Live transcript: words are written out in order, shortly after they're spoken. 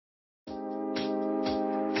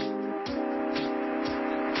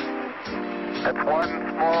That's one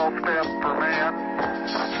small step for man,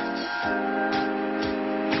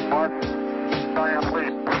 one giant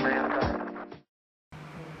leap for mankind.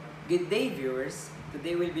 Good day, viewers.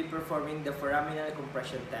 Today we'll be performing the Foramenal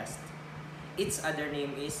compression test. Its other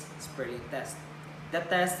name is Spurling test. The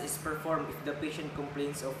test is performed if the patient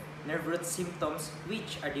complains of nerve root symptoms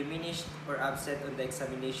which are diminished or absent on the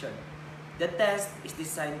examination. The test is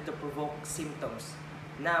designed to provoke symptoms.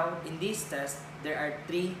 Now, in this test, there are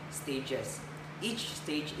 3 stages. Each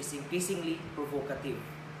stage is increasingly provocative.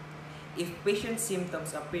 If patient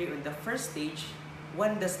symptoms appear in the first stage,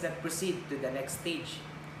 one does not proceed to the next stage.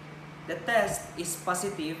 The test is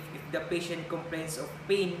positive if the patient complains of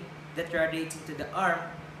pain that radiates into the arm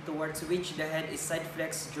towards which the head is side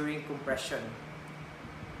flexed during compression.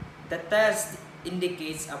 The test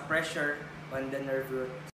indicates a pressure on the nerve root.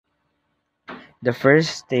 The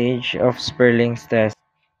first stage of Spurling's test.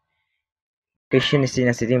 Patient is in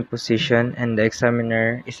a sitting position and the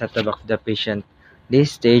examiner is at the back of the patient.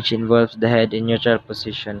 This stage involves the head in neutral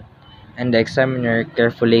position and the examiner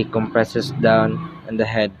carefully compresses down on the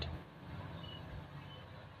head.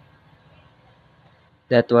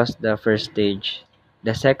 That was the first stage.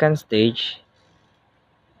 The second stage.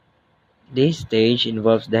 This stage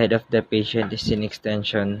involves the head of the patient is in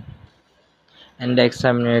extension and the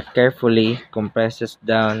examiner carefully compresses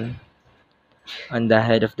down on the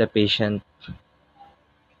head of the patient.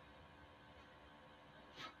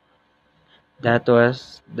 That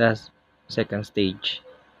was the second stage.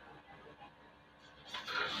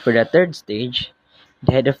 For the third stage,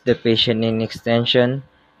 the head of the patient in extension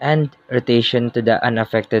and rotation to the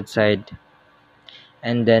unaffected side.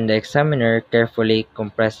 And then the examiner carefully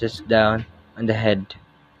compresses down on the head.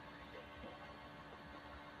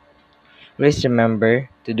 Please remember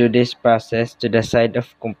to do this process to the side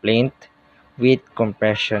of complaint with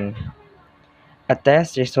compression. A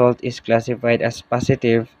test result is classified as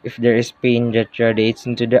positive if there is pain that radiates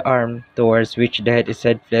into the arm towards which the head is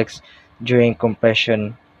side flexed during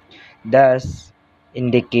compression, thus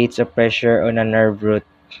indicates a pressure on a nerve root.